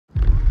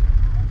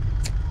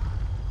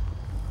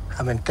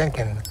I've been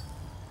thinking,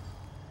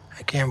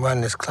 I can't run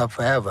this club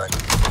forever.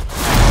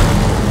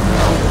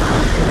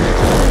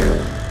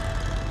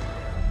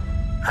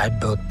 I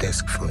built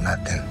this for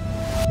nothing.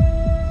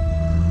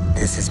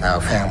 This is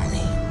our family.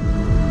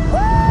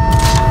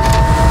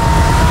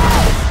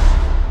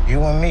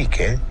 You and me,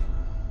 kid.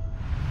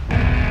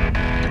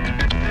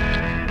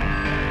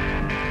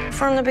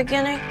 From the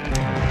beginning?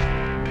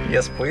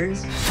 Yes,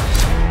 please.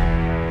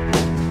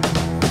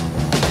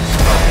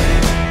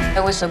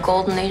 It was the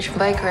golden age of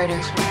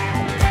Bikeriders.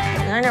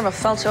 And I never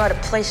felt so out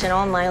of place in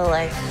all my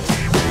life.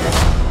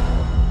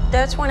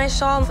 That's when I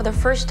saw him for the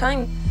first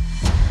time.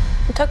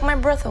 It took my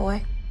breath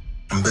away.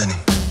 I'm Benny.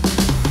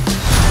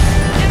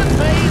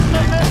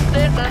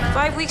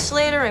 5 weeks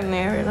later, I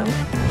married him.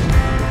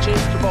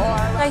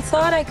 I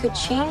thought I could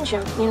change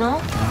him, you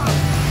know?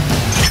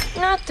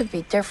 Not to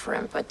be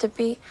different, but to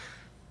be,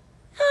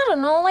 I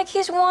don't know, like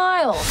he's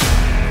wild.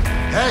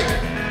 Hey!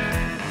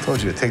 I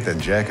told you to take that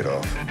jacket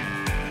off.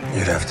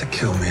 You'd have to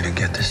kill me to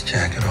get this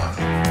jacket off.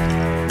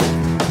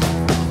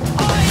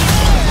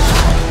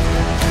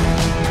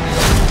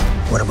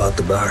 What about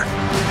the bar?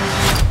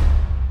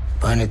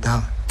 Burn it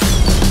down.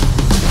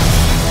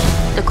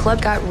 The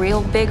club got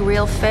real big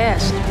real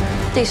fast.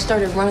 They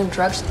started running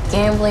drugs,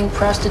 gambling,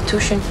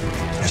 prostitution.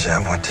 Is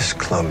that what this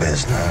club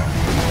is now?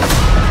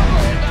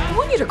 I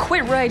want you to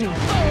quit writing.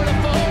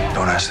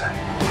 Don't ask that.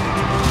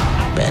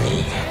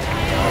 Benny.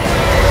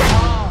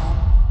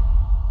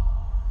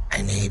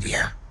 I need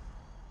you.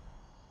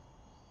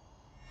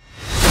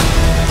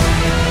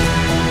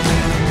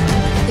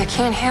 You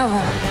can't have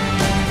him.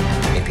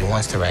 If he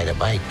wants to ride a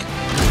bike,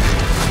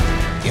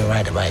 he'll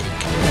ride a bike.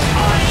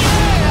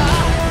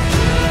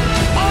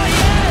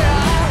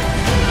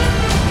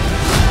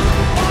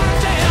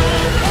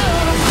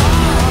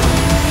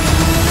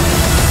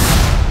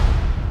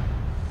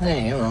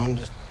 Hey, you know,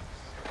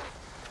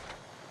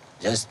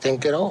 just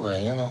think it over,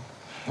 you know.